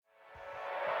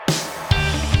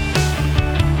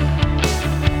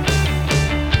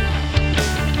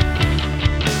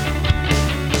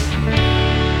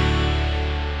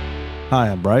Hi,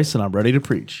 I'm Bryce, and I'm ready to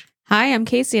preach. Hi, I'm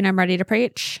Casey, and I'm ready to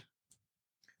preach.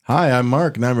 Hi, I'm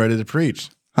Mark, and I'm ready to preach.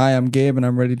 Hi, I'm Gabe, and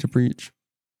I'm ready to preach.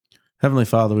 Heavenly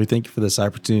Father, we thank you for this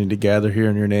opportunity to gather here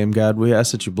in your name, God. We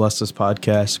ask that you bless this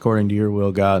podcast according to your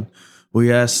will, God.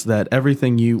 We ask that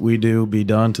everything we do be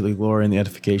done to the glory and the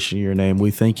edification of your name.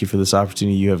 We thank you for this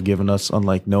opportunity you have given us,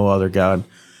 unlike no other, God.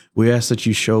 We ask that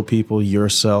you show people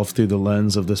yourself through the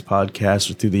lens of this podcast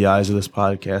or through the eyes of this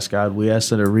podcast, God. We ask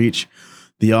that it reach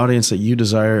the audience that you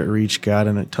desire it reach, God,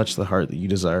 and it touch the heart that you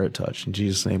desire it touch. In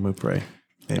Jesus' name we pray.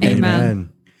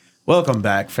 Amen. Welcome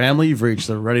back, family. You've reached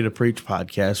the Ready to Preach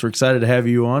podcast. We're excited to have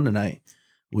you on tonight.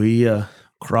 We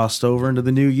crossed over into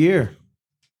the new year.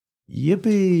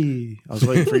 Yippee. I was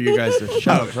waiting for you guys to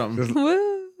shout something.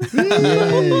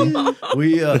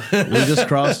 We just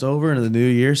crossed over into the new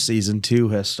year. Season 2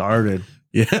 has started.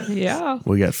 Yeah.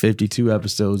 We got 52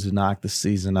 episodes to knock the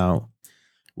season out.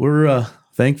 We're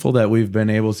thankful that we've been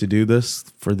able to do this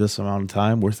for this amount of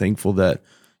time. We're thankful that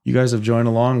you guys have joined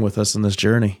along with us in this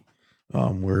journey.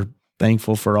 We're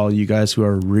thankful for all you guys who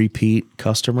are repeat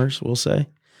customers, we'll say,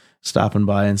 stopping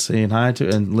by and saying hi to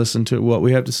and listen to what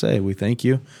we have to say. We thank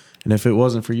you. And if it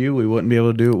wasn't for you, we wouldn't be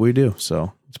able to do what we do.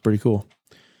 So it's pretty cool.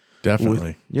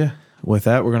 Definitely. With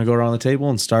that, we're going to go around the table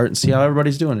and start and see how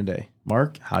everybody's doing today.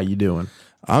 Mark, how you doing?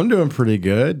 I'm doing pretty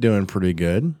good.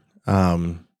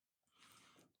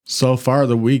 So far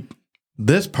the week,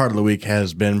 this part of the week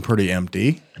has been pretty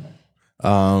empty.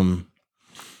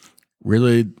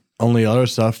 Really only other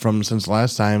stuff from since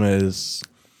last time is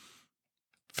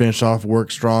finished off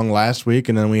work strong last week,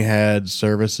 and then we had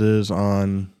services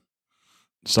on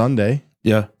Sunday.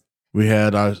 Yeah. We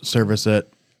had a service in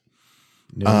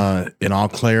Eau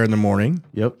Claire in the morning.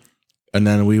 Yep. And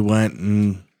then we went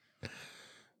and,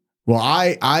 well,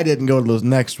 I didn't go to the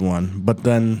next one, but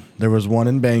then there was one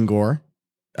in Bangor,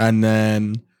 and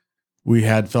then we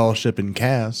had fellowship in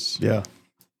Cass. Yeah.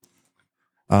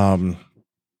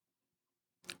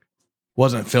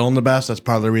 Wasn't feeling the best. That's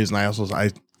part of the reason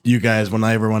you guys, when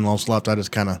everyone else left, I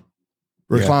just kind of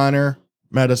recliner,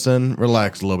 medicine,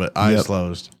 relax a little bit, eyes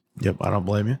closed. Yep. I don't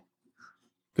blame you.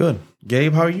 Good.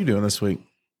 Gabe, how are you doing this week?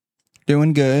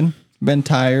 Doing good. Been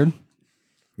tired.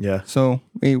 Yeah. So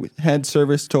we had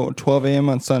service till 12 a.m.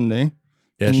 on Sunday.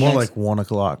 Yeah, And More next- like 1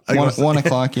 o'clock. 1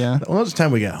 o'clock, yeah. When was the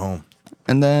time we got home?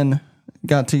 And then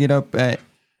got to get up at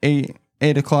 8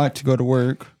 o'clock to go to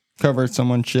work, cover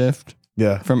someone's shift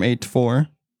Yeah. from 8 to 4.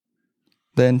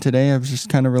 Then today I was just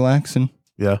kind of relaxing.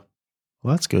 Yeah.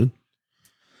 Well, that's good.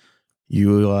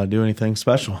 You do anything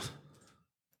special?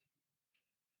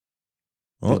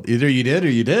 Well, either you did or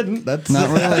you didn't. That's Not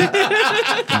really.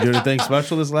 You do anything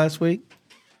special this last week?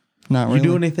 Not You really.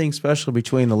 do anything special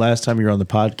between the last time you were on the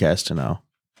podcast to now?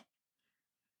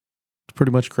 It's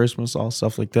pretty much Christmas, all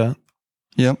stuff like that.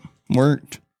 Yep.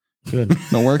 Worked. Good.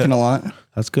 Been working a lot.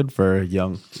 That's good for a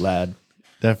young lad.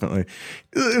 Definitely.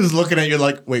 He was looking at you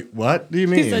like, wait, what do you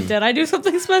mean? He said, did I do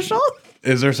something special?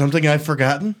 Is there something I've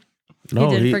forgotten? No,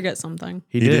 he did forget something.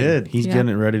 He He did. did. He's Yeah.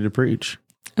 getting ready to preach.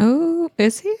 Oh,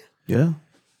 is he? Yeah.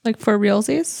 Like for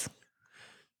realsies?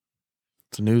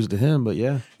 It's news to him, but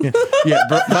yeah. Yeah.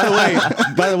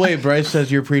 By the way, Bryce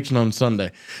says you're preaching on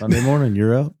Sunday. Sunday morning,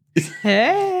 you're up.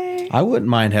 Hey. I wouldn't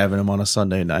mind having him on a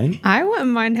Sunday night. I wouldn't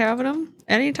mind having him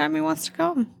anytime he wants to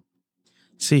come.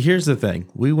 See, here's the thing.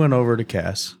 We went over to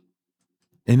Cass,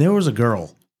 and there was a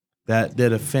girl that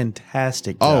did a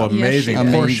fantastic Oh, job. amazing. Yes,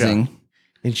 she did. Portia. Amazing.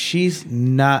 And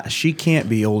she can't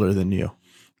be older than you.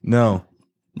 No.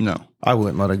 No. I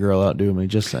wouldn't let a girl outdo me,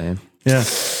 just saying. Yeah.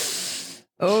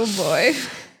 Oh, boy.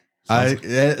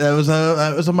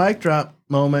 That was a mic drop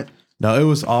moment. No, it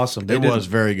was awesome. It was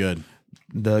very good.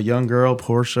 The young girl,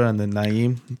 Portia, and then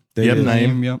Naeem. They Yep, did,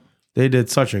 Naeem. Yep. They did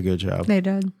such a good job. They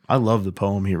did. I love the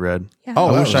poem he read. Yeah. Oh,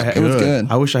 I that wish I had- It was good.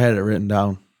 I wish I had it written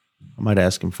down. I might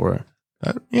ask him for it.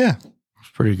 Yeah. It's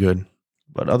pretty good.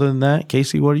 But other than that,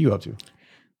 Casey, what are you up to?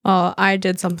 Well, I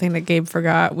did something that Gabe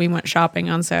forgot. We went shopping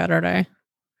on Saturday.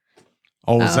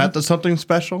 Oh, was that something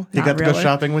special? He Not got to go really.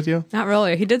 shopping with you? Not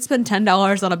really. He did spend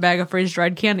 $10 on a bag of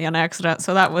freeze-dried candy on accident,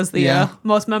 so that was the Yeah.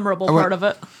 most memorable part of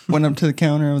it. Went up to the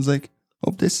counter. I was like,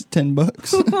 "Oh, this is $10."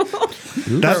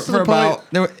 That's For about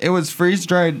it was freeze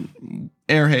dried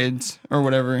Airheads or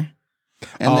whatever.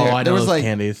 And I there know was those like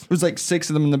candies. It was like 6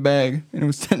 of them in the bag, and it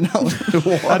was $10.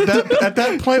 At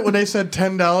that point, when they said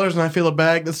 $10 and I feel a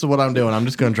bag, this is what I'm doing. I'm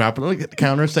just going to drop it at the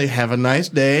counter, say, have a nice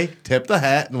day, tip the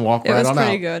hat, and walk It right was on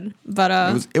pretty out. good.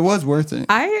 But It was worth it.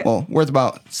 Worth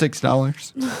about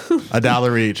 $6.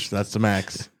 $1 each. That's the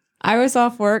max. I was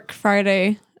off work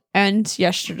Friday and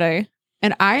yesterday,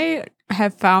 and I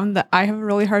have found that I have a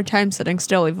really hard time sitting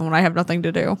still even when I have nothing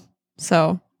to do.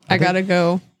 So I got to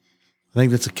go I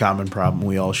think that's a common problem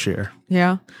we all share.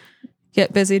 Yeah.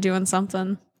 Get busy doing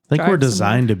something. I think Drive we're some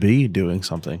designed to be doing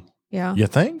something. Yeah. You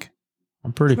think?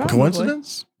 I'm pretty Probably.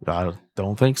 Coincidence? I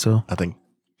don't think so. I think.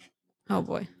 Oh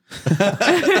boy.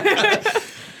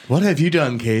 What have you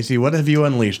done, Casey? What have you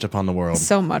unleashed upon the world?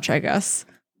 So much, I guess.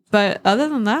 But other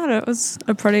than that, it was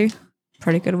a pretty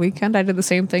good weekend. I did the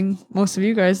same thing most of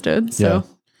you guys did. So Yeah.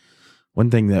 One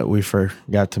thing that we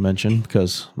forgot to mention,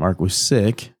 because Mark was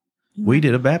sick, we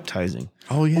did a baptizing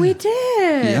Oh, yeah. we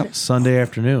did. Yep. Sunday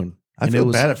afternoon. I and feel it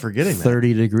was bad at forgetting that.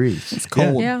 30 degrees. It's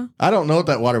cold. Yeah. I don't know if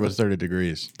that water was 30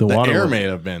 degrees. The The water air was- may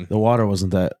have been. The water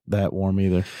wasn't that warm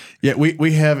either. Yeah,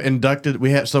 we have inducted. We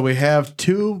have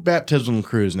 2 baptism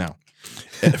crews now,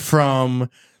 from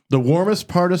the warmest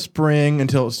part of spring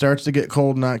until it starts to get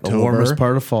cold in October. The warmest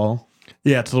part of fall.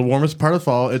 Yeah, to the warmest part of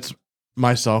fall. It's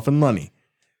myself and Money.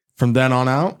 From then on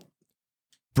out,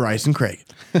 Bryce and Craig.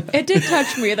 It did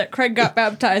touch me that Craig got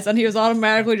baptized and he was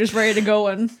automatically just ready to go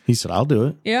in. He said, I'll do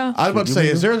it. Yeah. I was about to say,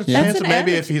 is there a That's chance that an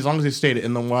maybe attitude. if as long as he stayed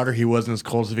in the water, he wasn't as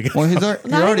cold as if he got. Well, he's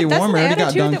already That's warm. an Already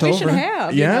got attitude dunked that we should over.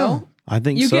 have. Yeah. You know? I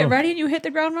think You so. get ready and you hit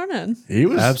the ground running. He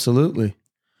was Absolutely.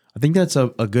 I think that's a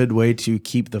good way to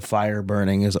keep the fire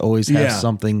burning, is always have Yeah.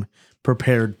 something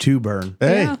prepared to burn.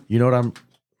 Hey, Yeah. You know what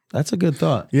that's a good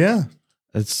thought. yeah.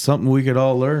 It's something we could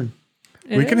all learn.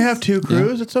 We can have 2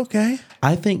 crews. It's okay.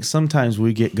 I think sometimes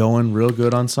we get going real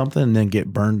good on something and then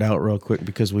get burned out real quick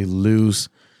because we lose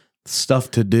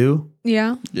stuff to do.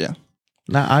 Yeah. Yeah.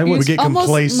 Now, I We would, get Almost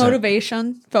complacent.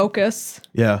 motivation, focus.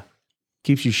 yeah,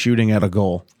 keeps you shooting at a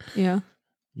goal. Yeah.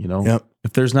 You know, Yep.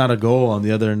 if there's not a goal on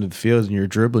the other end of the field and you're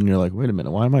dribbling, you're like, wait a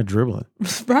minute, why am I dribbling?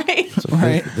 Right. So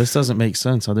Right. This doesn't make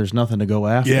sense. So there's nothing to go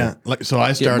after. Yeah, like so.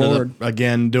 I started bored.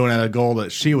 again doing at a goal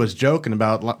that she was joking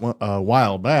about a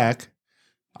while back.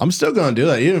 I'm still going to do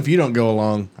that, even if you don't go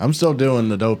along. I'm still doing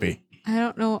the dopey. I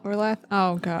don't know what we're laughing.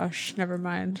 Oh gosh, never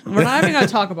mind. We're not even going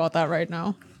to talk about that right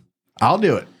now. I'll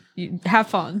do it. You have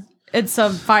fun. It's a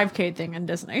 5K thing in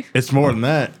Disney. It's more than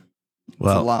that.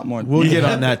 Well, It's a lot more. We'll get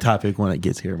Yeah. on that topic when it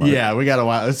gets here, Mark. Yeah, we got a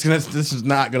while. This is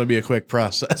not going to be a quick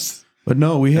process. But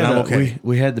no, we had And I'm okay.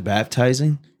 we had the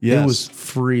baptizing. Yes. It was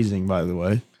freezing, by the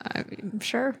way. I'm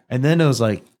sure. And then it was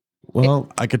like, well,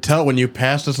 I could tell when you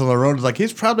passed us on the road. It's like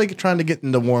he's probably trying to get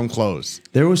into warm clothes.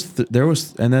 there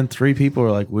was, and then 3 people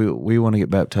were like, we want to get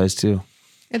baptized too.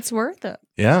 It's worth it.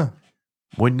 Yeah,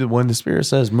 When the Spirit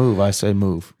says move, I say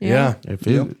move. yeah.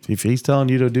 If he's telling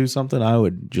you to do something, I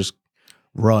would just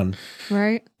run.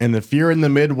 Right. And if you're in the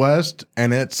Midwest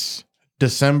and it's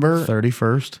December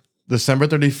 31st,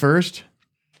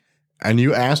 and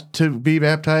you ask to be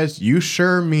baptized, you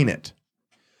sure mean it.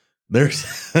 There's,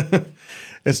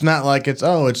 it's not like it's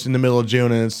in the middle of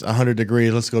June and it's 100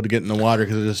 degrees. Let's go to get in the water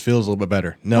because it just feels a little bit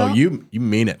better. No, Well- you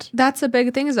mean it. That's a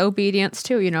big thing is obedience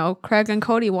too. You know, Craig and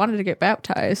Cody wanted to get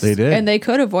baptized. They did. And they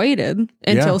could have waited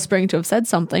until Yeah. spring to have said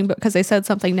something, but because they said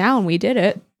something now and we did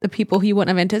it, the people he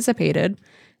wouldn't have anticipated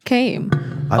came.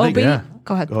 I think, yeah.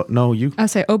 Go ahead. Oh, no, you. I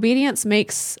say obedience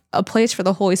makes a place for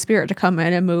the Holy Spirit to come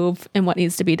in and move in what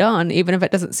needs to be done, even if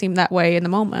it doesn't seem that way in the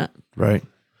moment. Right.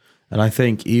 And I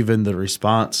think even the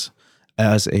response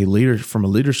as a leader, from a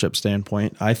leadership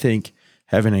standpoint, I think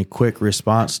having a quick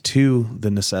response to the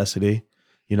necessity,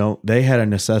 you know, they had a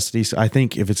necessity. So I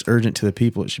think if it's urgent to the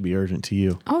people, it should be urgent to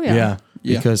you. Oh yeah. Yeah.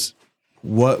 Yeah. Because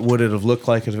what would it have looked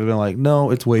like if it had been like,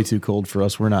 no, it's way too cold for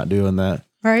us. We're not doing that.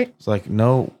 Right. It's like,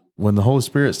 no, when the Holy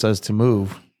Spirit says to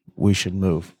move, we should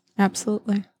move.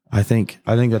 Absolutely. I think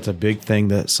that's a big thing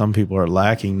that some people are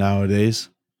lacking nowadays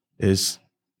is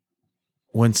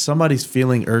when somebody's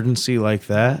feeling urgency like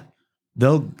that,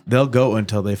 they'll go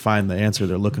until they find the answer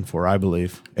they're looking for, I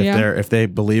believe. If they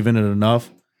believe in it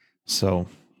enough. So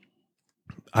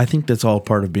I think that's all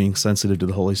part of being sensitive to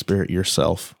the Holy Spirit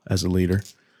yourself as a leader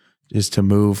is to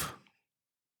move,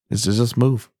 is to just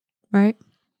move. Right.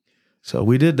 So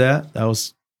we did that. That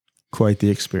was quite the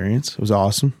experience. It was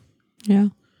awesome. Yeah.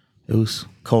 It was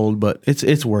cold, but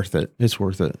it's worth it. It's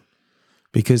worth it.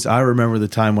 Because I remember the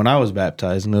time when I was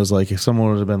baptized and it was like, if someone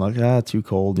would have been like, too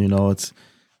cold, you know, it's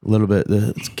a little bit,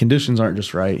 the conditions aren't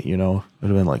just right, you know, it would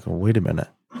have been like, oh, wait a minute.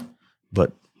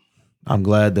 But I'm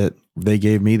glad that they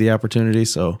gave me the opportunity.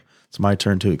 So it's my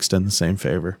turn to extend the same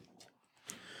favor.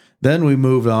 Then we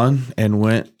moved on and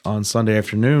went on Sunday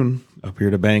afternoon up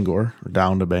here to Bangor, or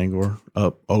down to Bangor,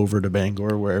 up over to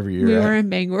Bangor, wherever you're We at. were in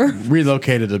Bangor.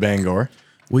 Relocated to Bangor.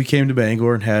 We came to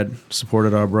Bangor and had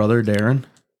supported our brother Darren,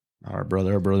 our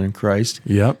brother in Christ.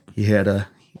 Yep.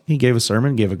 He gave a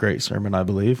sermon, gave a great sermon, I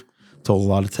believe. Told a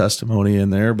lot of testimony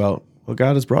in there about what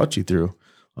God has brought you through.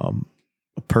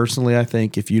 Personally, I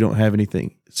think if you don't have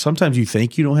anything, sometimes you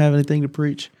think you don't have anything to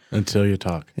preach Until you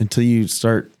talk. until you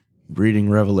start reading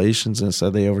Revelations and it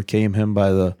said they overcame him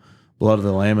by the blood of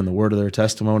the Lamb and the word of their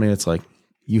testimony. It's like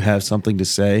you have something to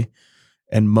say.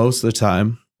 And most of the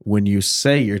time, when you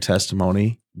say your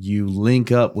testimony, you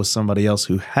link up with somebody else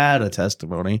who had a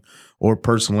testimony or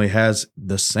personally has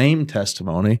the same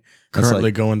testimony.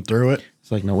 Currently going through it.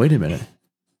 It's like, no, wait a minute.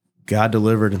 God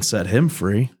delivered and set him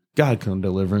free. God can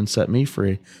deliver and set me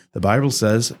free. The Bible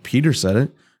says, Peter said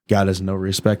it, God is no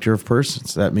respecter of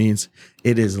persons. That means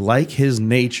it is like his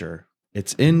nature.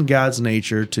 It's in God's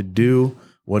nature to do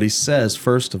what he says,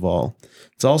 first of all.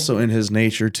 It's also in his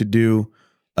nature to do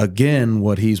again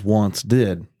what he's once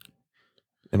did.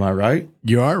 Am I right?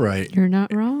 You are right. You're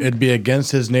not wrong. It'd be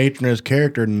against his nature and his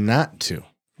character not to.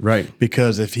 Right.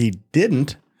 Because if he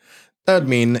didn't, that would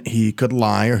mean he could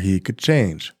lie or he could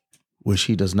change. Which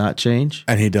he does not change.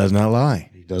 And he does not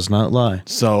lie. He does not lie.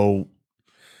 So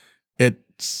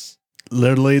it's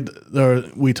literally,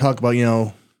 we talk about,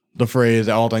 the phrase,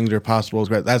 all things are possible.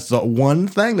 That's the one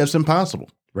thing that's impossible.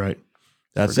 Right.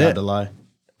 That's For God it. to lie.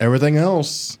 Everything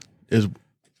else is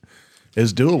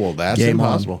doable. That's Game on.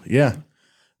 impossible. Yeah.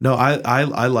 No,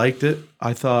 I liked it.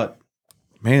 I thought,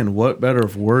 man, what better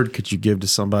word could you give to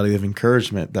somebody of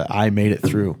encouragement that I made it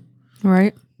through?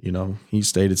 Right. He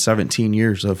stated 17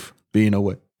 years of being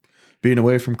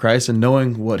away from Christ and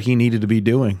knowing what he needed to be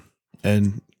doing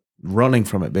and running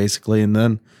from it, basically. And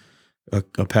then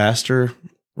a pastor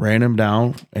ran him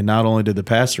down, and not only did the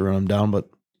pastor run him down, but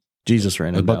Jesus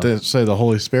ran him down. But they say the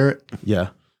Holy Spirit. Yeah,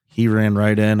 he ran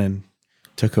right in and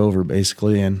took over,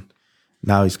 basically, and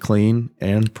now he's clean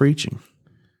and preaching.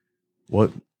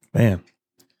 What, man,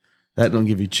 that don't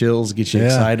give you chills, get you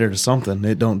excited or something.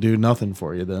 It don't do nothing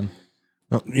for you then.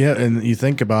 Yeah, and you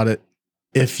think about it.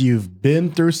 If you've been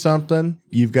through something,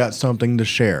 you've got something to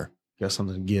share. Got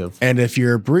something to give. And if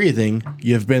you're breathing,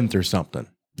 you've been through something.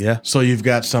 Yeah. So you've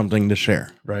got something to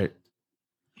share. Right.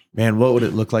 Man, what would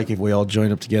it look like if we all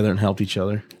joined up together and helped each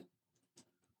other?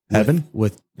 Heaven?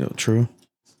 With true.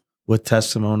 With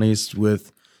testimonies,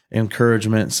 with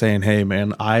encouragement, saying, hey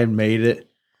man, I made it.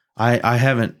 I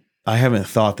haven't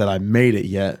thought that I made it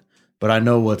yet, but I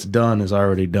know what's done is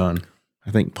already done.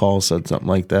 I think Paul said something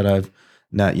like that. I've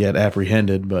not yet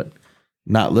apprehended, but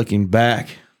not looking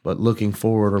back, but looking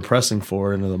forward or pressing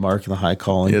forward into the mark of the high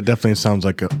calling. Yeah, it definitely sounds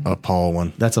like a Paul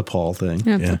one. That's a Paul thing.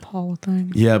 That's Yeah. a Paul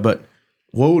thing. Yeah, but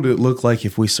what would it look like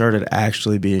if we started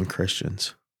actually being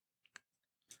Christians?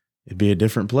 It'd be a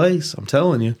different place. I'm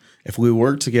telling you. If we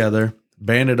work together,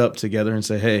 band it up together and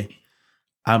say, hey,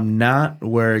 I'm not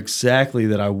where exactly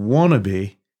that I want to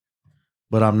be,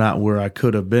 but I'm not where I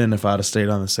could have been if I'd have stayed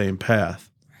on the same path.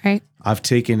 Right. I've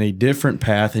taken a different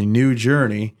path, a new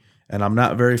journey, and I'm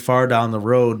not very far down the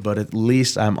road, but at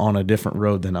least I'm on a different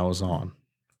road than I was on.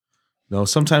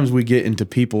 Sometimes we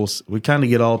kind of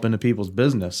get all up into people's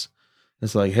business.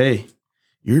 It's like, hey,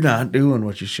 you're not doing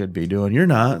what you should be doing. You're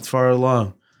not. It's far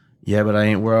along. Yeah, but I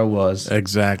ain't where I was.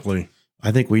 Exactly.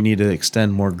 I think we need to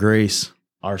extend more grace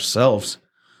ourselves.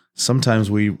 Sometimes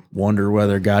we wonder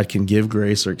whether God can give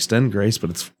grace or extend grace,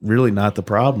 but it's really not the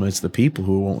problem. It's the people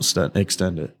who won't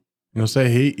extend it.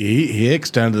 He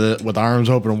extended it with arms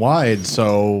open wide.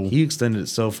 So He extended it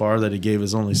so far that he gave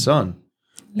his only son.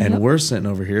 Yep. And we're sitting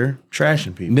over here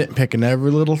trashing people. nitpicking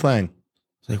every little thing.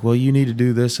 It's like, well, you need to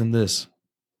do this and this.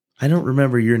 I don't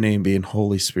remember your name being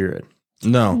Holy Spirit.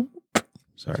 No.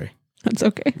 Sorry. That's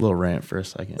okay. A little rant for a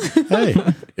second. Hey,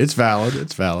 it's valid.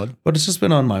 It's valid. But it's just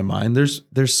been on my mind.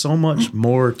 There's so much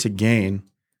more to gain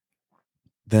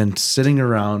than sitting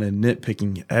around and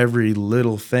nitpicking every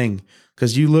little thing.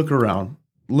 Because you look around,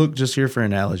 look just here for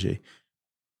analogy.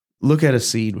 Look at a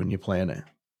seed when you plant it.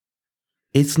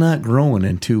 It's not growing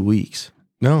in 2 weeks.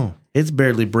 No. It's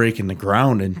barely breaking the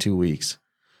ground in 2 weeks.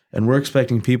 And we're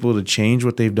expecting people to change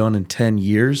what they've done in 10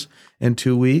 years in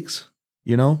 2 weeks.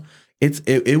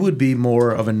 It would be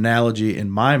more of an analogy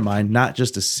in my mind, not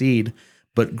just a seed,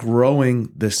 but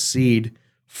growing the seed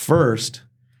first,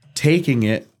 taking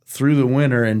it through the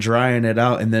winter and drying it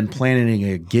out and then planting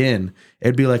it again.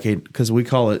 It'd be like because we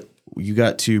call it, you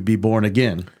got to be born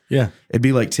again. Yeah. It'd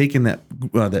be like taking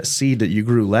that seed that you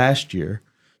grew last year,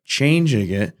 changing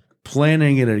it,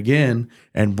 planting it again,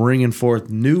 and bringing forth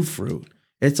new fruit.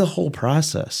 It's a whole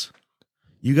process.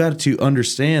 You got to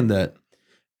understand that,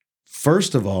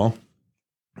 first of all,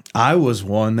 I was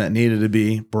one that needed to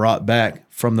be brought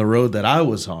back from the road that I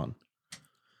was on.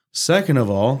 Second of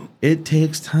all, it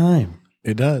takes time.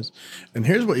 It does. And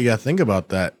here's what you got to think about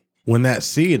that. When that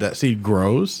seed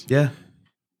grows, Yeah.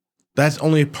 that's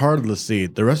only part of the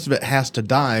seed. The rest of it has to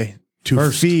die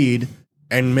to feed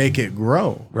and make it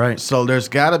grow. Right. So there's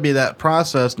got to be that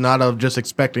process, not of just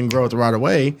expecting growth right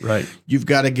away. Right. You've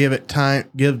got to give it time,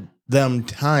 give them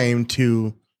time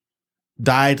to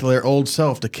die to their old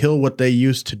self, to kill what they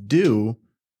used to do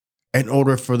in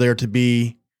order for there to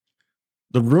be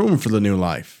the room for the new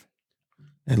life.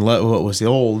 And let what was the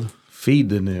old feed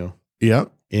the new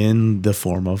Yep. in the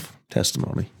form of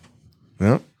testimony.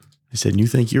 Yep. He said, "You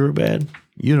think you were bad?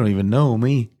 You don't even know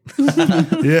me.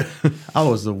 Yeah. I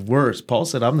was the worst." Paul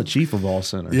said, "I'm the chief of all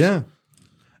sinners." Yeah.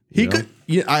 He You know? could.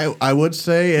 Yeah, I would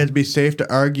say it'd be safe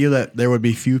to argue that there would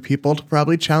be few people to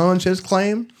probably challenge his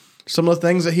claim, some of the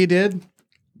things that he did,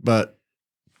 but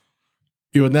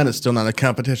even then, it's still not a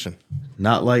competition.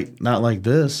 Not like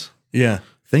this. Yeah.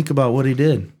 Think about what he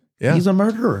did. Yeah. He's a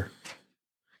murderer.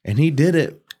 And he did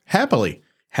it Happily.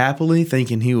 happily,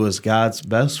 thinking he was God's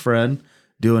best friend,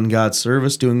 doing God's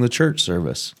service, doing the church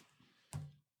service.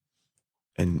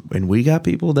 And when we got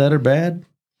people that are bad,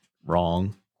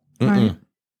 wrong. Right.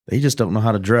 They just don't know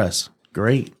how to dress.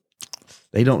 Great.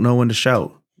 They don't know when to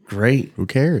shout. Great. Who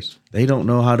cares? They don't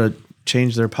know how to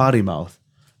change their potty mouth.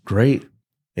 Great.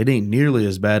 It ain't nearly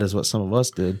as bad as what some of us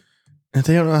did. If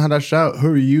they don't know how to shout,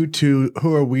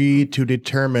 who are we to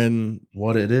determine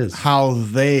What it is. how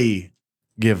they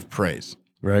give praise?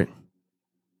 Right.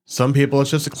 Some people,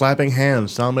 it's just a clapping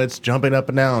hands. Some it's jumping up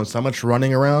and down. Some it's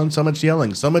running around. Some it's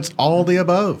yelling. Some it's all the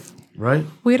above. Right.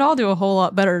 We'd all do a whole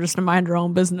lot better just to mind our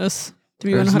own business, to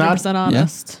be It's 100% not-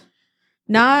 honest.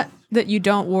 Not that you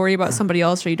don't worry about somebody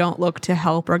else or you don't look to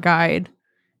help or guide,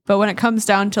 but when it comes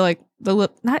down to like I don't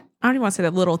even want to say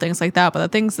the little things like that, but the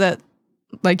things that,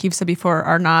 like you've said before,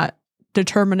 are not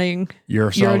determining Your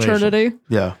your salvation. eternity,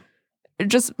 Yeah.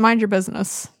 just mind your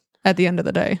business at the end of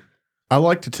the day. I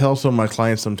like to tell some of my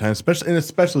clients sometimes,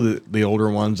 especially the older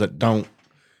ones that don't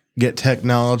get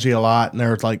technology a lot, and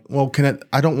they're like, "Well,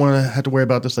 I don't want to have to worry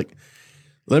about this." Like,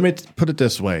 let me put it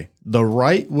this way: the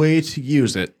right way to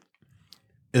use it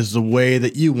is the way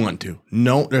that you want to.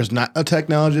 No, there's not a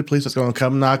technology police that's going to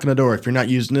come knock on the door. If you're not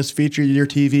using this feature of your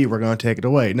TV, we're going to take it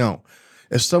away. No.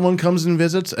 If someone comes and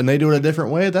visits and they do it a different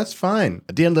way, that's fine.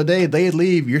 At the end of the day, they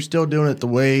leave. You're still doing it the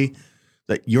way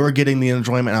that you're getting the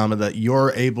enjoyment out of it, that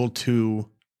you're able to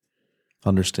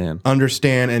Understand.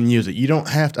 understand and use it. You don't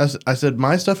have to. I said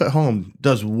my stuff at home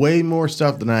does way more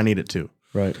stuff than I need it to.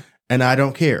 Right. And I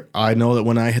don't care. I know that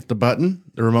when I hit the button,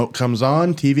 the remote comes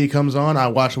on, TV comes on, I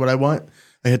watch what I want.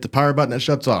 I hit the power button, it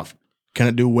shuts off. Can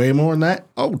it do way more than that?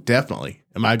 Oh, definitely.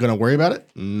 Am I going to worry about it?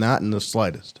 Not in the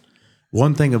slightest.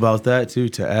 One thing about that too,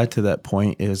 to add to that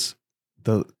point, is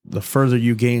the further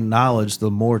you gain knowledge,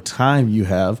 the more time you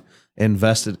have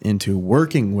invested into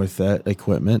working with that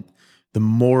equipment, the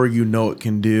more you know it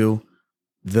can do,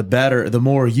 the better, the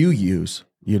more you use,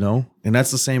 you know? And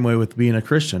that's the same way with being a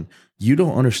Christian. You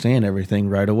don't understand everything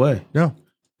right away. No.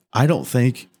 I don't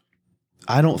think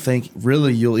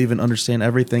really you'll even understand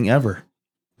everything ever.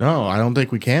 No, I don't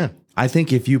think we can. I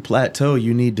think if you plateau,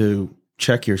 you need to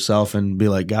check yourself and be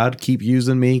like, God, keep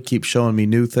using me, keep showing me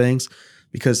new things,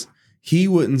 because he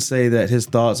wouldn't say that his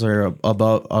thoughts are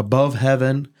above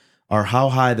heaven, or how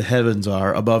high the heavens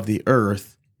are above the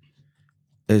earth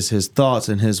is his thoughts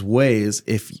and his ways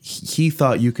if he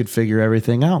thought you could figure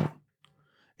everything out.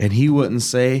 And he wouldn't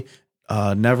say,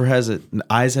 never has it,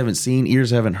 eyes haven't seen, ears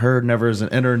haven't heard, never has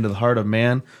it entered into the heart of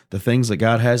man the things that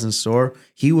God has in store.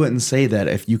 He wouldn't say that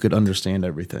if you could understand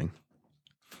everything.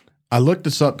 I looked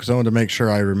this up because I wanted to make sure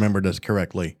I remembered this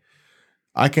correctly.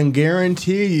 I can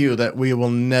guarantee you that we will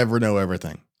never know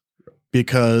everything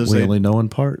because We only know in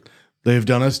part. they've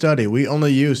done a study. We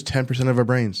only use 10% of our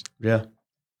brains. Yeah.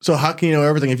 So how can you know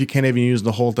everything if you can't even use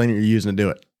the whole thing that you're using to do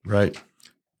it? Right.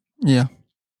 Yeah.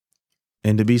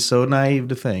 And to be so naive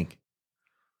to think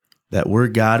that we're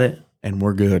got it and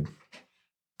we're good.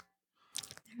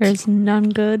 There's none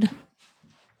good.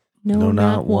 No,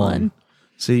 not one.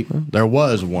 See, There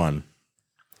was one.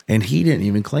 and he didn't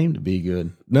even claim to be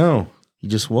good. No. He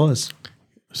just was.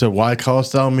 So why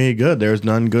callest thou me good? There's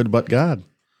none good but God.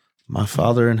 My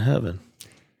Father in heaven.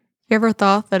 You ever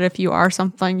thought that if you are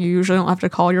something, you usually don't have to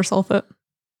call yourself it?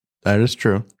 That is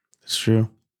true. It's true.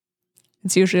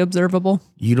 It's usually observable.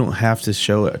 You don't have to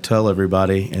show it, tell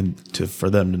everybody for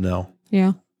them to know.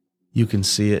 Yeah. You can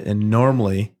see it. And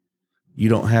normally you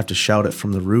don't have to shout it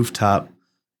from the rooftop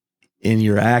in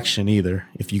your action either.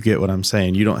 If you get what I'm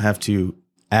saying, you don't have to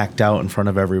act out in front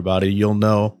of everybody. You'll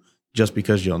know just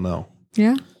because you'll know.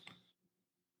 Yeah.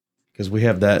 Because we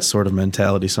have that sort of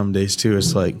mentality some days too.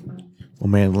 It's like, well,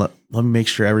 man, let me make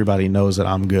sure everybody knows that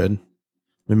I'm good.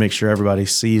 Let me make sure everybody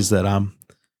sees that I'm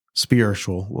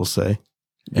spiritual, we'll say.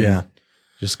 And Yeah.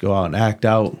 just go out and act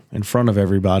out in front of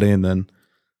everybody and then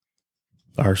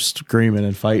are screaming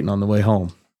and fighting on the way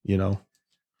home. You know,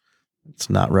 it's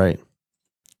not right.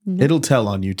 Nope. It'll tell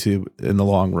on YouTube in the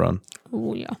long run.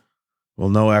 Oh, yeah. We'll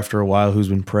know after a while who's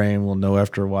been praying. We'll know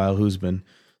after a while who's been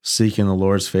seeking the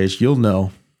Lord's face. You'll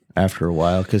know after a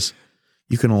while because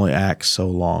you can only act so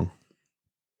long.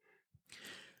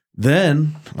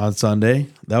 Then on Sunday,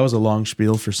 that was a long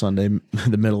spiel for Sunday,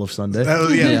 the middle of Sunday. That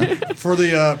was, yeah. For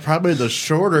the probably the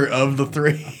shorter of the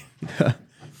three.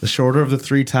 The shorter of the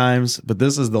 3 times, but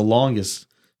this is the longest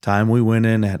time. We went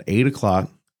in at 8 o'clock,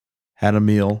 had a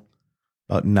meal.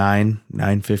 About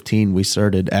 9:15, we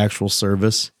started actual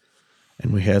service,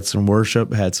 and we had some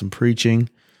worship, had some preaching.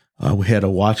 We had a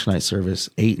watch night service,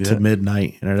 8 to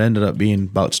midnight, and it ended up being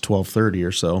about 12:30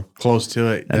 or so. Close to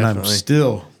it, And definitely. I'm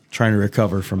still trying to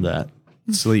recover from that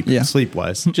sleep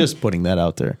wise. Just putting that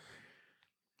out there.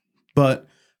 But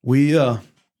we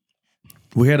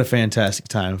had a fantastic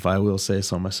time, if I will say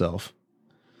so myself.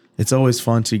 It's always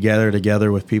fun to gather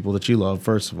together with people that you love,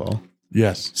 first of all.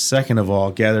 Yes. Second of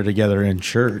all, gather together in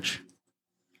church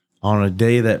on a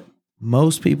day that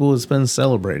most people has been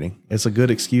celebrating. It's a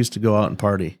good excuse to go out and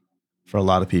party for a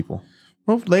lot of people.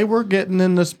 Well, they were getting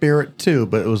in the spirit too,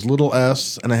 but it was little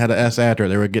s, and I had an S after.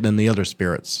 They were getting in the other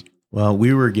spirits. Well,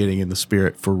 we were getting in the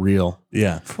spirit for real.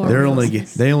 Yeah.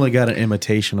 They only got an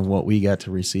imitation of what we got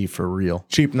to receive for real.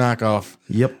 Cheap knockoff.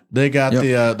 Yep. They got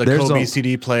the There's Kobe no-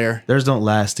 CD player. Theirs don't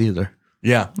last either.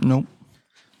 Yeah. Nope.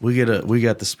 We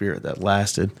got the spirit that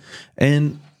lasted,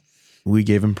 and we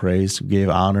gave him praise, we gave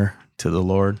honor to the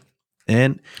Lord,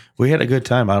 and we had a good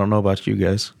time. I don't know about you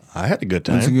guys. I had a good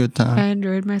It was a time. good time. I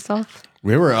enjoyed myself.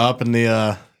 We were up in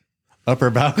the upper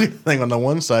balcony thing on the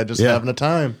one side, just having a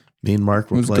time. Me and Mark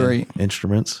were was playing great.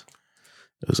 instruments.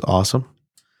 It was awesome.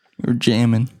 We were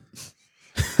jamming.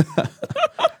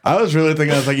 I was really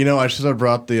thinking, I was like, I should have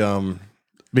brought the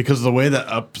because of the way that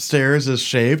upstairs is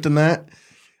shaped and that.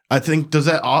 I think did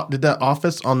that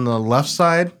office on the left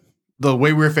side, the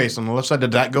way we were facing on the left side,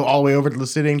 did that go all the way over to the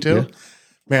sitting too? Yeah.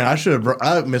 Man,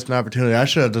 I missed an opportunity. I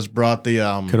should have just brought the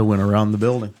Could have went around the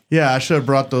building. I should have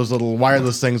brought those little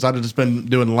wireless things. I'd have just been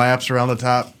doing laps around the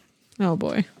top. Oh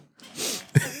boy.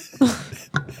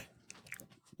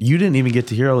 You didn't even get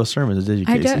to hear all the sermons, did you,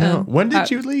 I Casey? didn't. No. When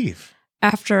did you leave?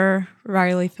 After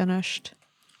Riley finished,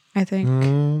 I think.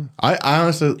 I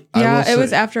honestly, Yeah, I it will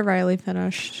was say- after Riley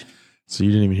finished. So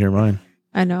you didn't even hear mine.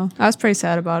 I know. I was pretty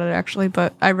sad about it actually,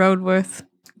 but I rode with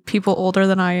people older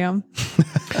than I am.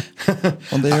 Well,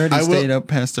 they already I will- stayed up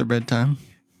past their bedtime.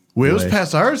 It was Way.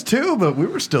 past ours too, but we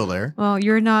were still there. Well,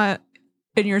 you're not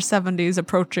in your 70s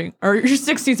approaching, or your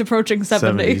 60s approaching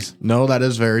 70. 70s. No, that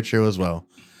is very true as well.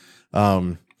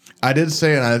 I did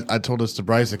say, and I told this to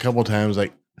Bryce a couple times,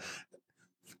 like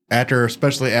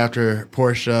especially after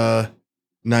Porsche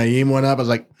Naeem went up, I was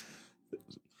like,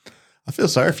 I feel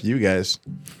sorry for you guys.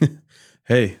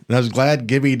 Hey, And I was glad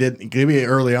Gibby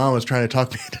early on was trying to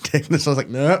talk me into taking this. I was like,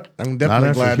 nope, I'm definitely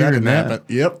after glad that hearing didn't that. happen.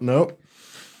 Yep, nope.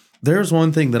 there's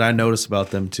one thing that I noticed about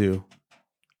them too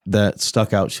that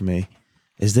stuck out to me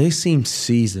is they seemed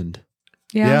seasoned.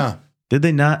 Yeah. Did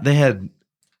they not? They had.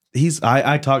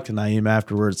 I talked to Naeem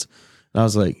afterwards, and I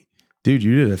was like, "Dude,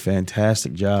 you did a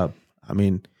fantastic job. I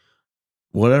mean,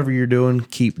 whatever you're doing,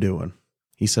 keep doing."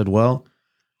 He said, "Well,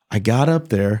 I got up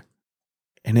there,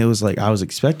 and it was like I was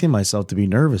expecting myself to be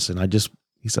nervous, and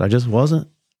he said, I just wasn't."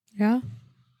 Yeah.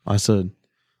 I said,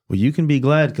 "Well, you can be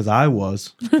glad because I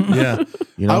was." Yeah.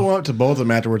 You I know, went up to both of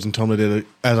them afterwards and told them they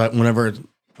did whenever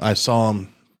I saw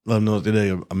them, let them know they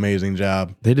did an amazing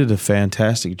job. they did a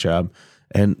fantastic job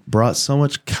and brought so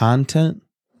much content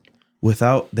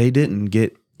without. They didn't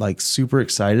get like super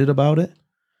excited about it.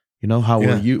 You know how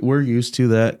we're used to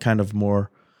that kind of more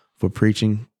of a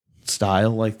preaching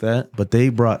style like that, but they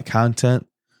brought content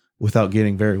without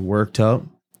getting very worked up,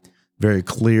 very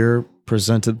clear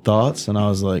presented thoughts, and I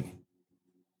was like,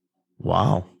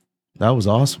 wow, that was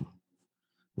awesome.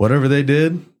 Whatever they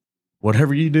did,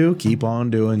 whatever you do, keep on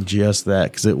doing just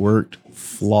that because it worked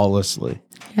flawlessly.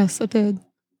 Yes, it did.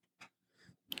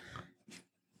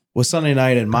 With Sunday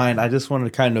night in mind, I just wanted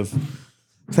to kind of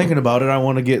thinking about it. I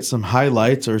want to get some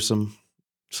highlights or some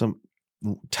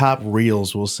top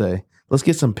reels, we'll say. Let's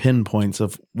get some pinpoints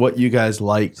of what you guys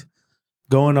liked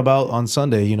going about on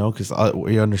Sunday, you know, because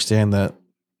we understand that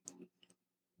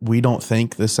we don't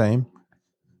think the same.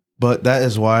 But that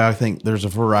is why I think there's a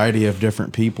variety of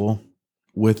different people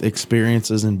with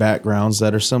experiences and backgrounds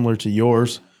that are similar to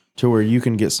yours to where you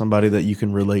can get somebody that you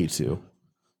can relate to.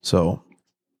 So,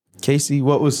 Casey,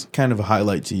 what was kind of a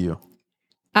highlight to you?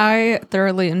 I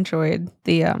thoroughly enjoyed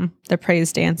the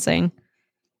praise dancing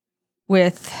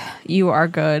with "You Are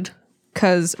Good"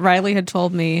 because Riley had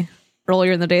told me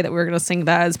earlier in the day that we were going to sing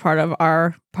that as part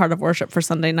of worship for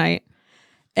Sunday night,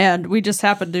 and we just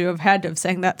happened to have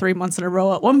sang that 3 months in a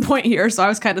row at one point here, so I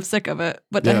was kind of sick of it.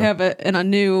 But to have it in a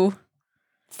new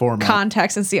format.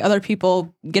 context and see other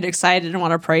people get excited and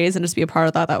want to praise and just be a part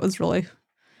of that. That was really,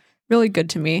 really good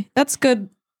to me. That's good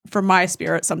for my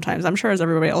spirit sometimes. I'm sure as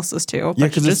everybody else's too. Yeah, But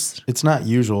because just it's not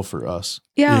usual for us.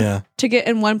 yeah, to get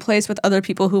in one place with other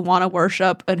people who want to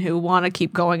worship and who want to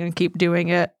keep going and keep doing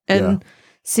it and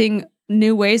seeing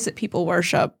new ways that people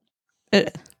worship.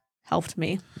 It helped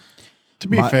me. To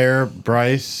be fair,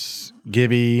 Bryce,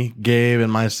 Gibby, Gabe,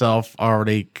 and myself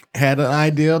already had an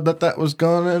idea that was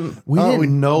going on. We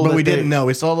didn't know but that we they- didn't know.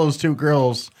 We saw those two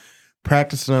girls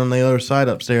practicing on the other side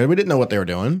upstairs. We didn't know what they were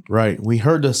doing. Right. We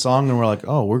heard the song and we're like,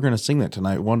 oh, we're going to sing that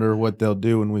tonight. Wonder what they'll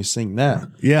do when we sing that.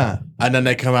 Yeah, and then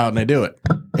they come out and they do it.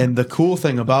 And the cool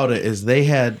thing about it is they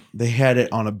had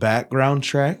it on a backing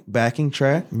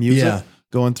track, music Yeah.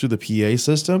 going through the PA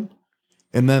system.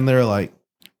 And then they're like,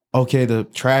 okay, the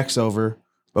track's over,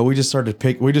 but we just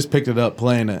picked it up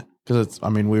playing it because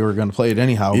we were going to play it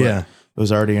anyhow. But Yeah. it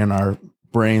was already in our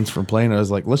brains from playing it. I was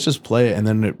like, let's just play it. And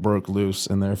then it broke loose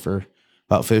in there for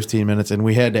about 15 minutes. And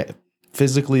we had to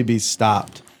physically be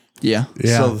stopped. Yeah.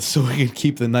 Yeah. So we could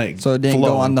keep the night. So it didn't go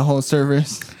flowing. on the whole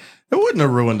service. It wouldn't have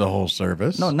ruined the whole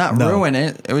service. No, not ruin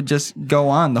it. It would just go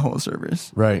on the whole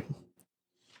service. Right.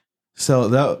 So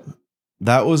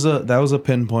that was a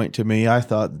pinpoint to me. I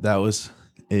thought that was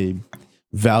a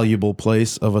valuable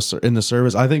place in the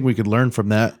service. I think we could learn from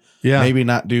that. Yeah. Maybe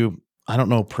not do. I don't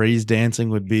know. Praise dancing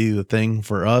would be the thing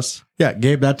for us. Yeah,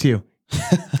 Gabe, that's you.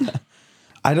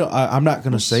 I'm not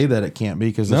going to say that it can't be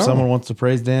because if No. someone wants to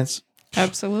praise dance,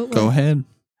 Absolutely. Go ahead.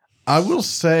 I will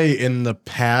say in the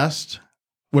past,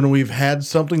 when we've had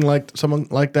someone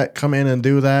like that come in and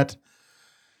do that,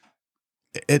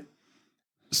 it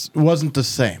wasn't the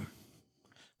same.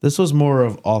 this was more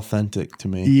of authentic to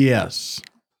me. Yes.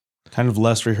 Kind of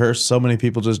less rehearsed. So many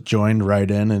people just joined right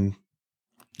in and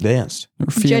danced. We're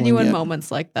feeling Genuine it.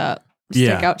 moments like that stick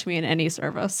Yeah. out to me in any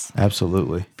service.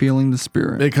 Absolutely. Feeling the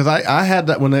spirit. Because I had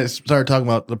that when they started talking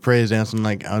about the praise dance, and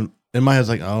in my head, I was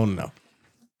like, oh no.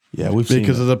 Yeah, we've seen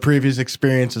Because it. of the previous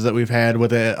experiences that we've had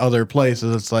with it at other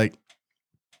places, it's like,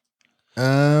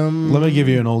 Let me give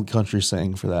you an old country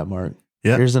saying for that, Mark.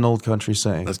 Yeah. Here's an old country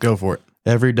saying. Let's go for it.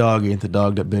 Every dog ain't the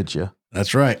dog that bit you.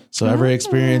 That's right. So every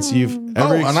experience and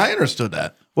I understood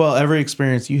that. every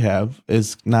experience you have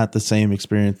is not the same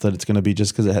experience that it's going to be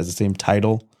just because it has the same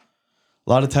title. A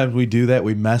lot of times we do that.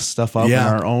 We mess stuff up Yeah.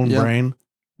 in our own Yeah. brain.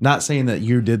 Not saying that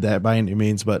you did that by any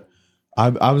means, but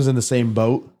I was in the same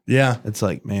boat. Yeah. It's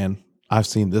like, man, I've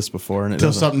seen this before, and it Until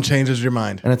doesn't- something changes your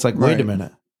mind. and it's like, wait a Right.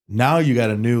 minute. Now you got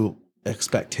a new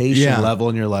expectation Yeah. level,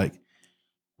 and you're like,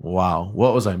 wow,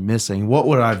 what was I missing? What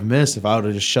would I have missed if I would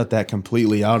have just shut that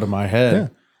completely out of my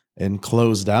head and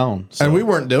closed down? So, And we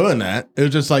weren't doing that. It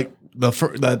was just like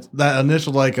that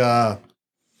initial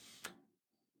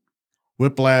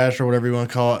whiplash or whatever you want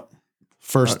to call it,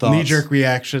 first thoughts. knee jerk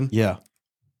reaction, Yeah,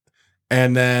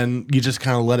 and then you just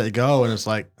kind of let it go, and it's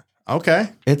like, okay,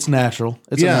 it's natural.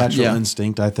 It's Yeah. a natural Yeah.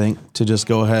 instinct, I think, to just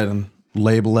go ahead and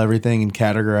label everything and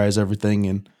categorize everything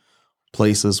in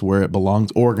places where it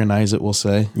belongs. Organize it, we'll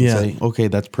say. And Yeah. Say, okay,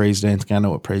 that's praise dancing. I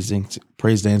know what praise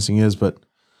dancing is, but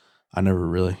I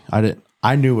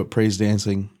knew what praise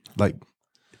dancing, like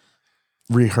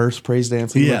rehearsed praise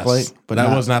dancing yes, looked like, but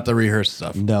that was not the rehearsed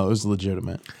stuff. No, it was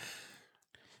legitimate.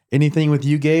 Anything with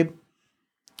you, Gabe?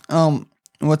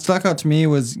 What stuck out to me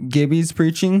was Gibby's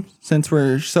preaching. Since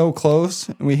we're so close,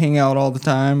 we hang out all the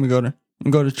time. We go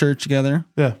to church together.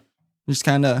 Yeah. Just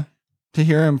kind of to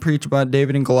hear him preach about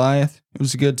David and Goliath. It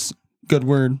was a good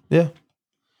word. Yeah.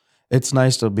 It's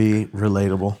nice to be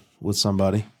relatable with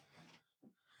somebody.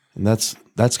 And that's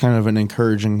kind of an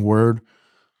encouraging word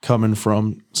coming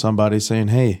from somebody saying,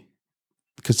 hey,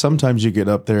 because sometimes you get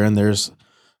up there and there's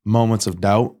moments of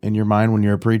doubt in your mind when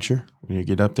you're a preacher. When you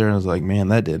get up there and it's like, man,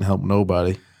 that didn't help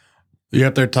nobody. You're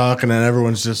up there talking, and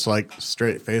everyone's just like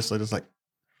straight face, like just like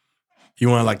you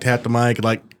want to like tap the mic,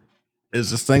 like, is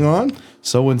this thing on?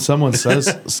 So when someone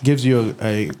gives you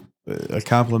a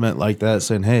compliment like that,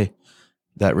 saying, hey,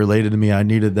 that related to me, I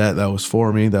needed that, that was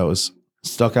for me, that was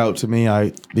stuck out to me,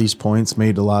 these points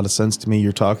made a lot of sense to me,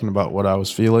 you're talking about what I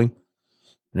was feeling,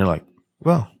 and you're like,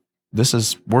 well, this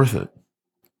is worth it.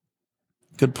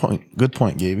 Good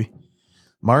point, Gaby.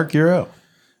 Mark, you're up.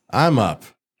 I'm up.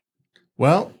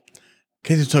 Well,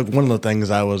 Casey took one of the things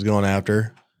I was going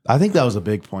after. I think that was a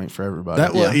big point for everybody.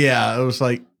 That was it was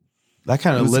like that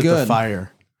kind It of was lit the good.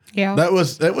 fire. Yeah. it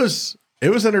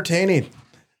was entertaining,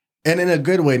 and in a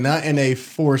good way, not in a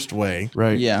forced way.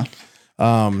 Right. Yeah.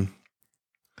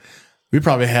 We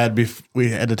probably we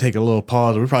had to take a little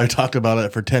pause. We probably talked about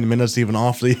it for 10 minutes, even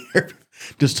off the air,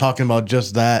 just talking about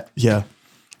just that. Yeah.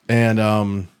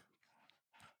 And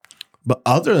but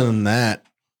other than that,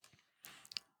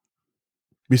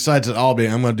 besides it all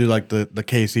being, I'm going to do like the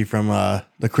Casey from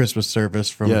the Christmas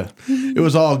service. It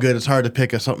was all good. It's hard to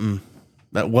pick something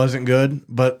that wasn't good,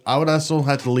 but I would also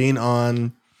have to lean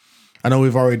on, I know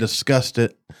we've already discussed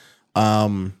it,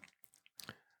 Naeem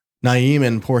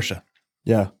and Portia.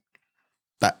 Yeah.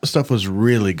 That stuff was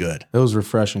really good. It was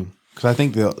refreshing. Because I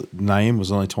think Naeem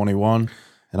was only 21,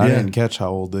 and I didn't catch how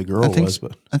old the girl was.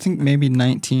 But I think maybe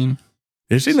 19.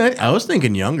 Is she? I was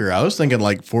thinking younger. I was thinking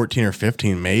like 14 or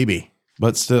 15, maybe.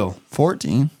 But still.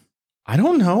 14. I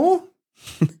don't know.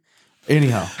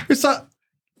 Anyhow. It's not.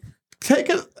 Take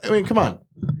it. I mean, come on.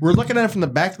 We're looking at it from the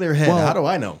back of their head. Well, How do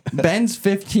I know? Ben's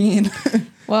 15.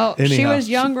 Well, she Anyhow. was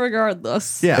young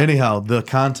regardless. Yeah. Anyhow, the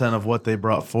content of what they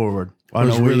brought forward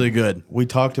was really good. We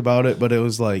talked about it, but it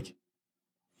was like,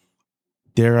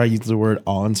 dare I use the word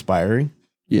awe-inspiring?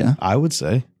 Yeah. I would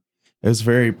say. It was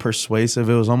very persuasive.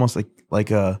 It was almost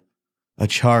like a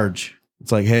charge.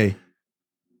 It's like, hey,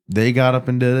 they got up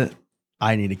and did it.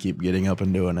 I need to keep getting up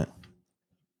and doing it.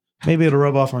 Maybe it'll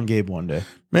rub off on Gabe one day.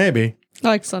 Maybe.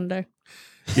 Like Sunday.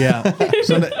 Yeah.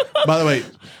 Sunday, by the way,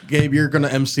 Gabe, you're going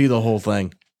to MC the whole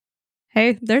thing.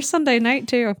 Hey, there's Sunday night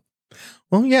too.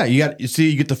 Well, yeah, you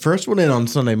get the first one in on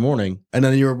Sunday morning, and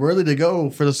then you're ready to go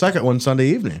for the second one Sunday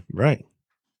evening. Right.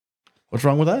 What's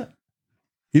wrong with that?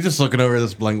 He's just looking over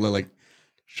this blank look like,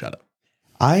 shut up.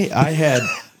 I had,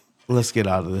 let's get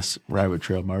out of this rabbit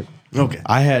trail, Mark. Okay.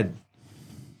 I had,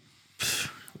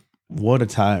 what a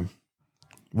time.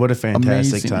 What a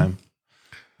fantastic Amazing. time.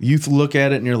 You look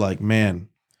at it and you're like, man,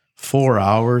 4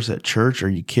 hours at church? Are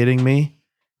you kidding me?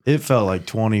 It felt like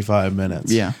 25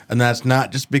 minutes. Yeah. And that's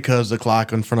not just because the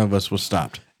clock in front of us was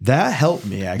stopped. That helped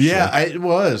me, actually. Yeah, it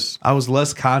was. I was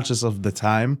less conscious of the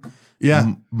time.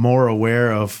 Yeah. More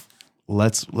aware of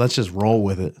let's just roll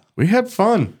with it. We had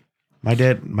fun. My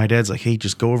dad's like, hey,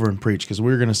 just go over and preach because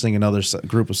we were going to sing another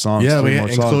group of songs. Yeah, three more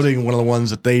songs. including one of the ones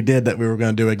that they did that we were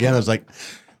going to do again. I was like,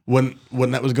 when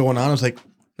that was going on, I was like,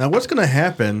 now what's going to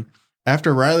happen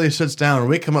after Riley sits down and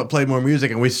we come up, play more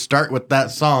music, and we start with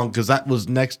that song because that was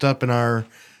next up in our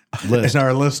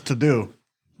list to do.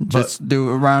 Just do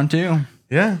a round two.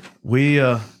 Yeah.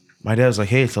 My dad was like,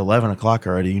 hey, it's 11 o'clock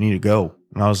already. You need to go.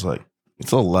 And I was like,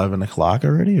 it's 11 o'clock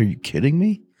already? Are you kidding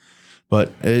me?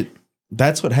 But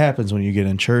that's what happens when you get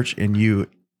in church and you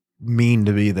mean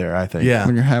to be there, I think. Yeah.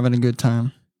 When you're having a good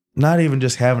time. Not even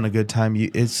just having a good time.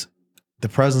 It's the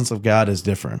presence of God is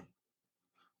different.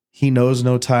 He knows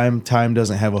no time. Time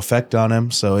doesn't have effect on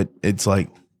him. So it's like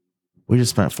we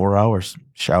just spent 4 hours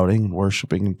shouting and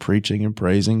worshiping and preaching and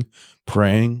praising,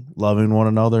 praying, loving one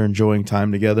another, enjoying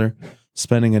time together,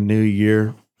 spending a new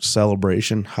year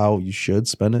celebration, how you should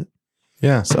spend it.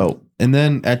 Yeah. So, and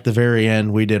then at the very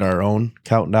end, we did our own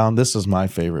countdown. This is my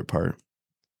favorite part.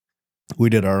 We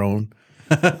did our own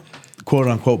quote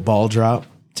unquote ball drop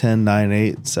 10, 9,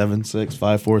 8, 7, 6,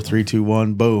 5, 4, 3, 2,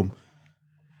 1. Boom.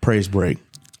 Praise break.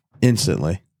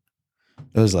 Instantly.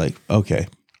 It was like, okay,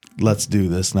 let's do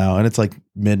this now. And it's like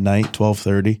midnight,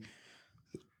 12:30.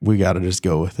 We got to just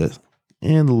go with it.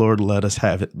 And the Lord let us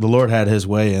have it. The Lord had his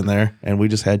way in there, and we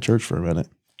just had church for a minute.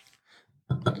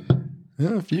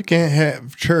 Yeah, if you can't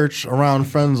have church around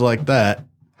friends like that,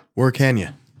 where can you?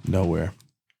 Nowhere.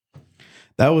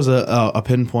 That was a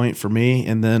pinpoint for me.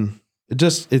 And then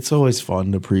it's always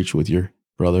fun to preach with your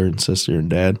brother and sister and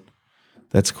dad.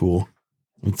 That's cool.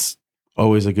 It's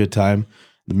always a good time.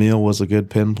 The meal was a good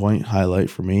pinpoint highlight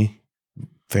for me.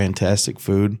 Fantastic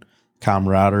food.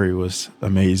 Camaraderie was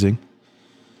amazing.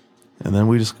 And then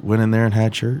we just went in there and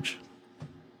had church.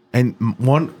 And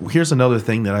here's another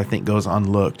thing that I think goes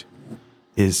unlooked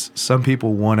is some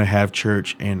people want to have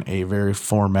church in a very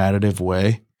formative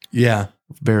way. Yeah.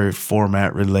 Very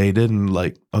format related and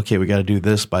like, okay, we got to do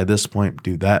this by this point,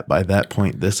 do that by that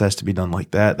point. This has to be done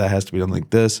like that. That has to be done like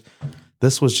this.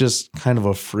 This was just kind of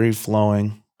a free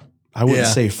flowing. I wouldn't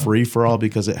say free for all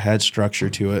because it had structure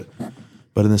to it,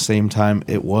 but in the same time,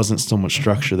 it wasn't so much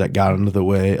structure that got into the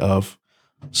way of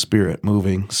spirit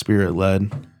moving, spirit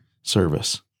led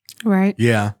service. Right.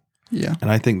 Yeah. Yeah.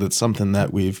 And I think that's something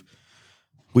that we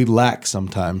lack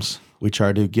sometimes. We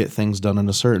try to get things done in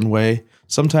a certain way,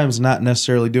 sometimes not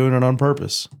necessarily doing it on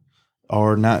purpose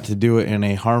or not to do it in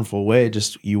a harmful way.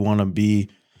 Just you want to be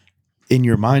in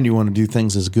your mind, you want to do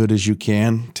things as good as you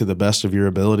can to the best of your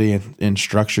ability. And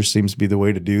structure seems to be the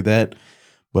way to do that,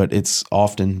 but it's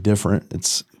often different.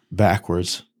 It's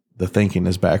backwards. The thinking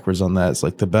is backwards on that. It's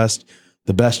like the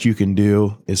best you can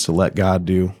do is to let God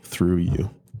do through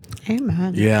you.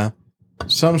 Amen. Yeah.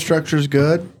 Some structure's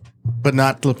good, but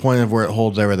not to the point of where it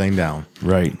holds everything down.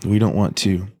 Right. We don't want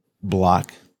to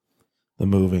block the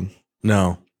moving.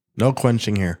 No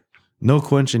quenching here. No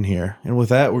quenching here. And with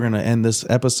that, we're going to end this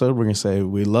episode. We're going to say,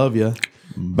 we love you.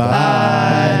 Bye.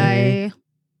 Bye.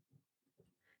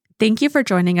 Thank you for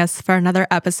joining us for another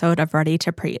episode of Ready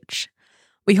to Preach.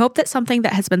 We hope that something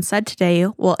that has been said today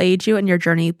will aid you in your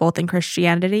journey both in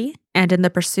Christianity and in the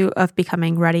pursuit of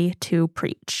becoming ready to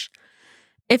preach.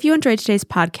 If you enjoyed today's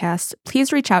podcast,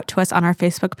 please reach out to us on our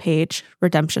Facebook page,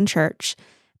 Redemption Church,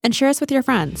 and share us with your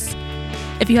friends.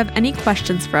 If you have any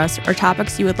questions for us or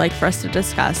topics you would like for us to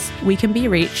discuss, we can be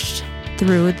reached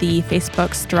through the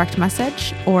Facebook's direct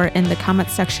message or in the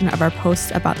comments section of our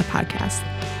posts about the podcast.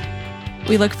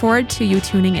 We look forward to you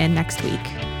tuning in next week.